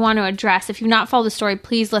that I do want to address. If you've not followed the story,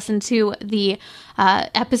 please listen to the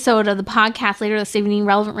episode of the podcast later this evening,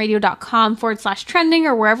 relevantradio.com/trending,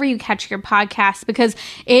 or wherever you catch your podcasts, because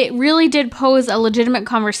it really did pose a legitimate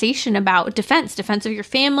conversation about defense of your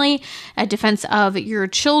family, defense of your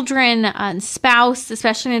children and spouse,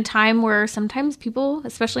 especially in a time where sometimes people,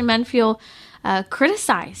 especially men, feel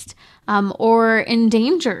criticized or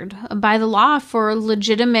endangered by the law for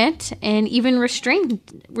legitimate and even restrained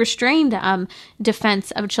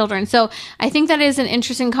defense of children. So I think that is an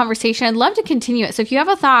interesting conversation. I'd love to continue it. So if you have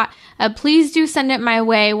a thought, please do send it my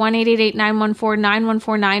way,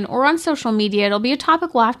 1-888-914-9149, or on social media. It'll be a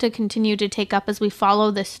topic we'll have to continue to take up as we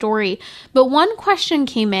follow this story. But one question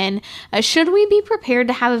came in, should we be prepared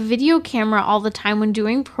to have a video camera all the time when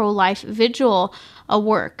doing pro-life vigil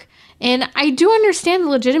work? And I do understand the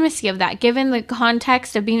legitimacy of that, given the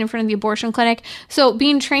context of being in front of the abortion clinic. So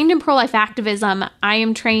being trained in pro-life activism, I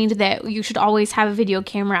am trained that you should always have a video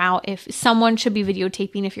camera out. If someone should be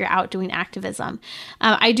videotaping if you're out doing activism.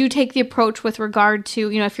 I do take the approach with regard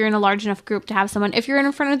to, if you're in a large enough group to have someone, if you're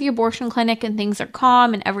in front of the abortion clinic and things are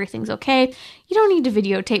calm and everything's okay, you don't need to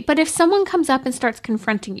videotape. But if someone comes up and starts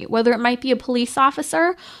confronting you, whether it might be a police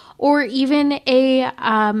officer or even a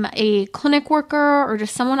clinic worker or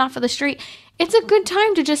just someone off of the street, it's a good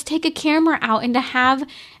time to just take a camera out and to have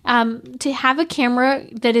a camera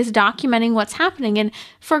that is documenting what's happening. And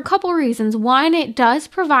for a couple of reasons. One, it does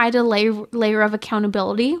provide a layer of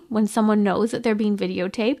accountability when someone knows that they're being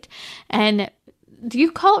videotaped. And do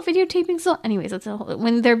you call it videotaping still? Anyways,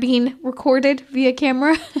 when they're being recorded via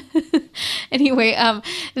camera. Anyway,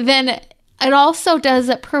 then it also does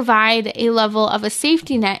provide a level of a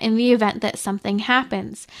safety net in the event that something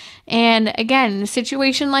happens. And again, a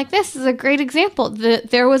situation like this is a great example.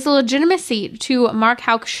 There was a legitimacy to Mark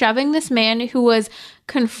Houck shoving this man who was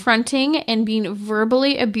confronting and being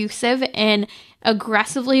verbally abusive and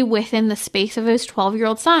aggressively within the space of his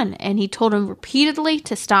 12-year-old son. And he told him repeatedly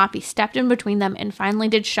to stop. He stepped in between them and finally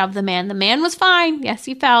did shove the man. The man was fine. Yes,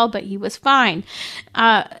 he fell, but he was fine.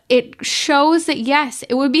 It shows that, yes,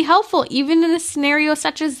 it would be helpful, even in a scenario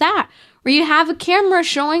such as that, where you have a camera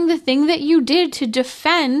showing the thing that you did to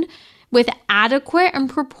defend with adequate and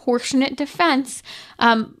proportionate defense,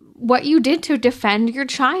 what you did to defend your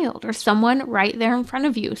child or someone right there in front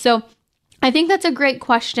of you. So I think that's a great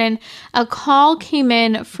question. A call came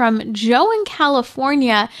in from Joe in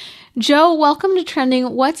California. Joe, welcome to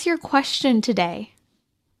Trending. What's your question today?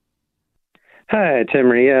 Hi,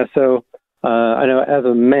 Timmerie. Yeah, so I know as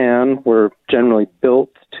a man, we're generally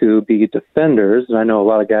built to be defenders, and I know a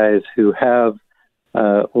lot of guys who have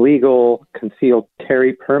legal concealed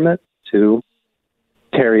carry permits to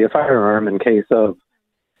carry a firearm in case of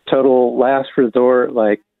total last resort,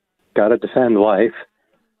 like gotta defend life.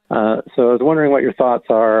 So I was wondering what your thoughts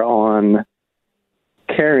are on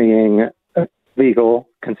carrying a legal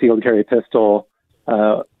concealed carry pistol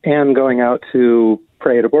and going out to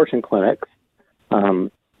pray at abortion clinics,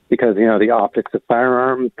 because, you know, the optics of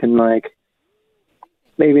firearms can, like,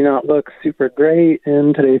 maybe not look super great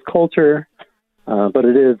in today's culture, but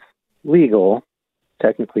it is legal,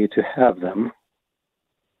 technically, to have them.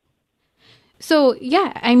 So,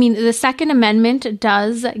 yeah, I mean, the Second Amendment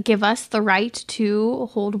does give us the right to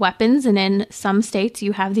hold weapons, and in some states,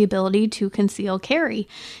 you have the ability to conceal carry.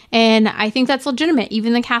 And I think that's legitimate.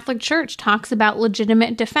 Even the Catholic Church talks about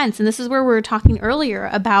legitimate defense. And this is where we were talking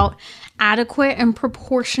earlier about adequate and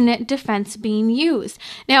proportionate defense being used.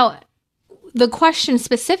 Now, the question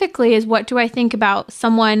specifically is, what do I think about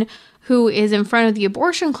someone who is in front of the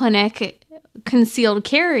abortion clinic concealed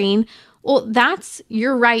carrying? Well, that's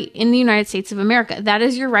your right in the United States of America. That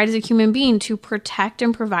is your right as a human being to protect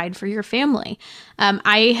and provide for your family.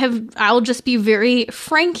 I'll just be very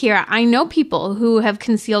frank here. I know people who have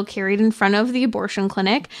concealed carried in front of the abortion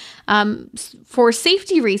clinic for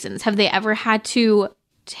safety reasons. Have they ever had to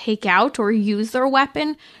take out or use their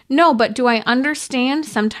weapon? No, but do I understand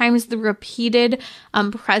sometimes the repeated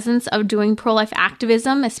presence of doing pro-life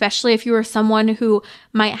activism, especially if you are someone who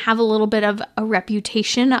might have a little bit of a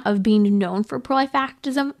reputation of being known for pro-life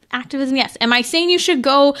activism? Yes. Am I saying you should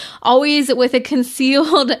go always with a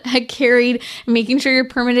concealed carried, making sure you're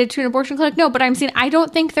permitted to an abortion clinic? No, but I'm saying I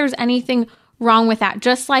don't think there's anything wrong with that.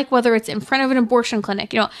 Just like whether it's in front of an abortion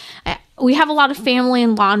clinic, you know, we have a lot of family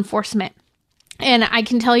and law enforcement. And I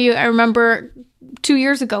can tell you, I remember 2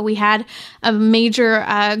 years ago, we had a major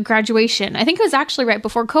graduation. I think it was actually right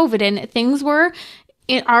before COVID, and things were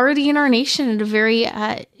already in our nation at a very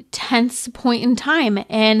tense point in time.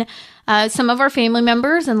 And some of our family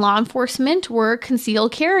members and law enforcement were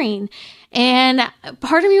concealed carrying. And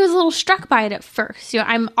part of me was a little struck by it at first. You know,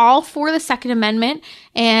 I'm all for the Second Amendment,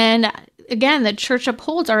 and again, the church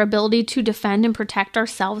upholds our ability to defend and protect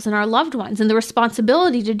ourselves and our loved ones and the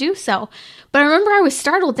responsibility to do so. But I remember I was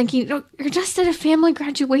startled thinking, you're just at a family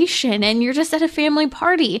graduation and you're just at a family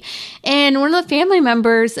party. And one of the family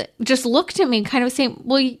members just looked at me kind of saying,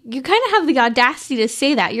 well, you kind of have the audacity to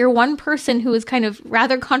say that. You're one person who is kind of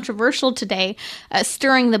rather controversial today,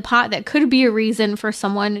 stirring the pot that could be a reason for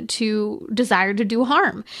someone to desire to do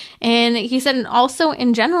harm. And he said, and also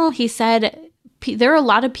in general, he said, there are a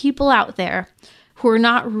lot of people out there who are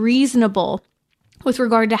not reasonable with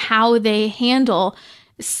regard to how they handle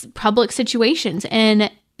public situations.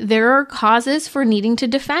 And there are causes for needing to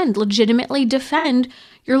legitimately defend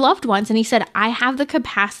your loved ones. And he said, I have the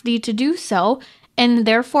capacity to do so, and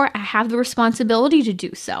therefore I have the responsibility to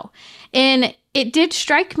do so. And it did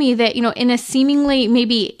strike me that, you know, in a seemingly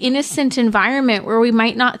maybe innocent environment where we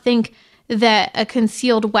might not think that a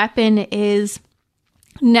concealed weapon is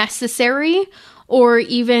necessary or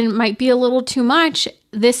even might be a little too much,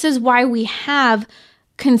 this is why we have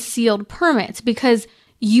concealed permits, because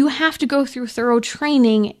you have to go through thorough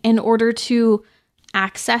training in order to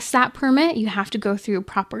access that permit. You have to go through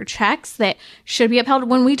proper checks that should be upheld.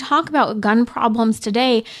 When we talk about gun problems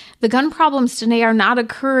today, the gun problems today are not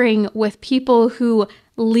occurring with people who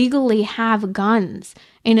legally have guns.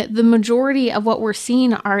 And the majority of what we're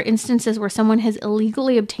seeing are instances where someone has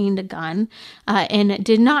illegally obtained a gun and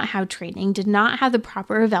did not have training, did not have the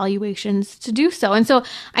proper evaluations to do so. And so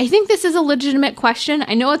I think this is a legitimate question.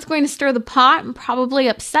 I know it's going to stir the pot and probably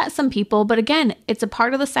upset some people, but again, it's a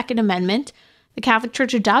part of the Second Amendment. The Catholic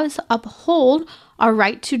Church does uphold our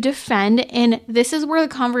right to defend, and this is where the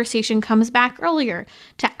conversation comes back earlier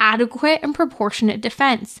to adequate and proportionate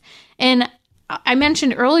defense. And I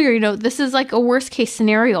mentioned earlier, you know, this is like a worst case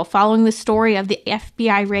scenario following the story of the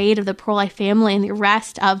FBI raid of the pro-life family and the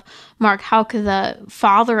arrest of Mark Houck, the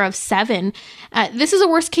father of 7. This is a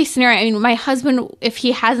worst case scenario. I mean, my husband, if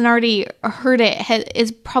he hasn't already heard it,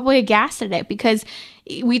 is probably aghast at it, because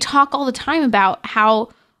we talk all the time about how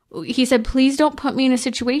he said, please don't put me in a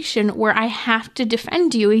situation where I have to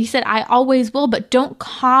defend you. He said, I always will, but don't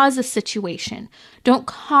cause a situation. Don't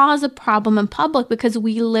cause a problem in public, because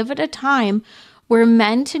we live at a time where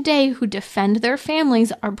men today who defend their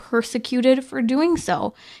families are persecuted for doing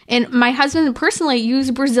so. And my husband personally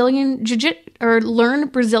used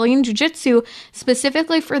learned Brazilian Jiu-Jitsu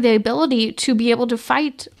specifically for the ability to be able to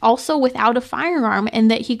fight also without a firearm,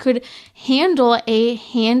 and that he could handle a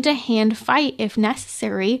hand-to-hand fight if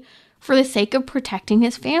necessary for the sake of protecting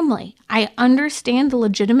his family. I understand the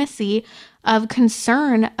legitimacy of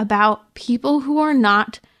concern about people who are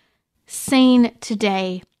not sane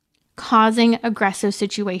today causing aggressive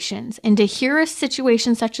situations. And to hear a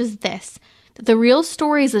situation such as this, that the real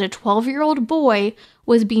story is that a 12-year-old boy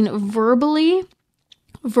was being verbally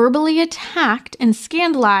attacked and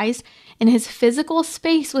scandalized, and his physical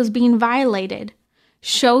space was being violated,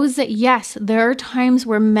 shows that yes, there are times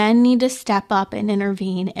where men need to step up and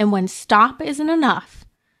intervene. And when stop isn't enough,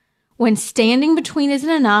 when standing between isn't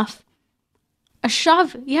enough, a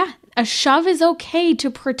shove is okay to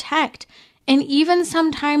protect. And even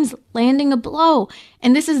sometimes landing a blow.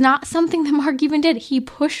 And this is not something that Mark even did. He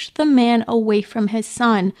pushed the man away from his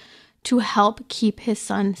son to help keep his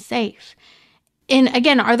son safe. And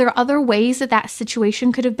again, are there other ways that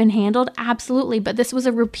situation could have been handled? Absolutely. But this was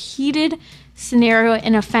a repeated scenario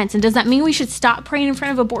and offense. And does that mean we should stop praying in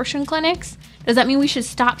front of abortion clinics? Does that mean we should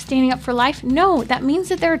stop standing up for life? No, that means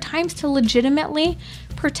that there are times to legitimately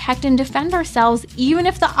protect and defend ourselves, even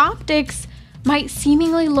if the optics might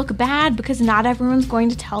seemingly look bad, because not everyone's going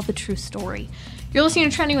to tell the true story. You're listening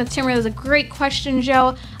to Trending with Timmerie. That was a great question,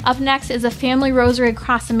 Joe. Up next is a family rosary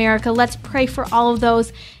across America. Let's pray for all of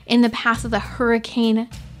those in the path of the hurricane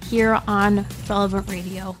here on Relevant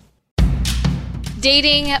Radio.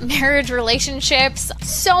 Dating, marriage, relationships,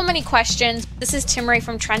 so many questions. This is Timmerie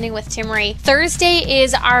from Trending with Timmerie. Thursday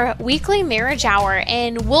is our weekly marriage hour,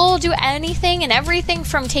 and we'll do anything and everything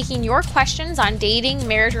from taking your questions on dating,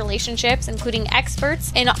 marriage, relationships, including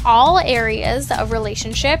experts in all areas of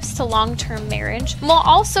relationships to long-term marriage. And we'll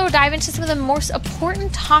also dive into some of the most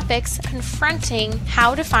important topics confronting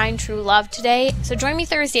how to find true love today. So join me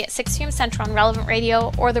Thursday at 6 p.m. Central on Relevant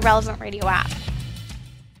Radio or the Relevant Radio app.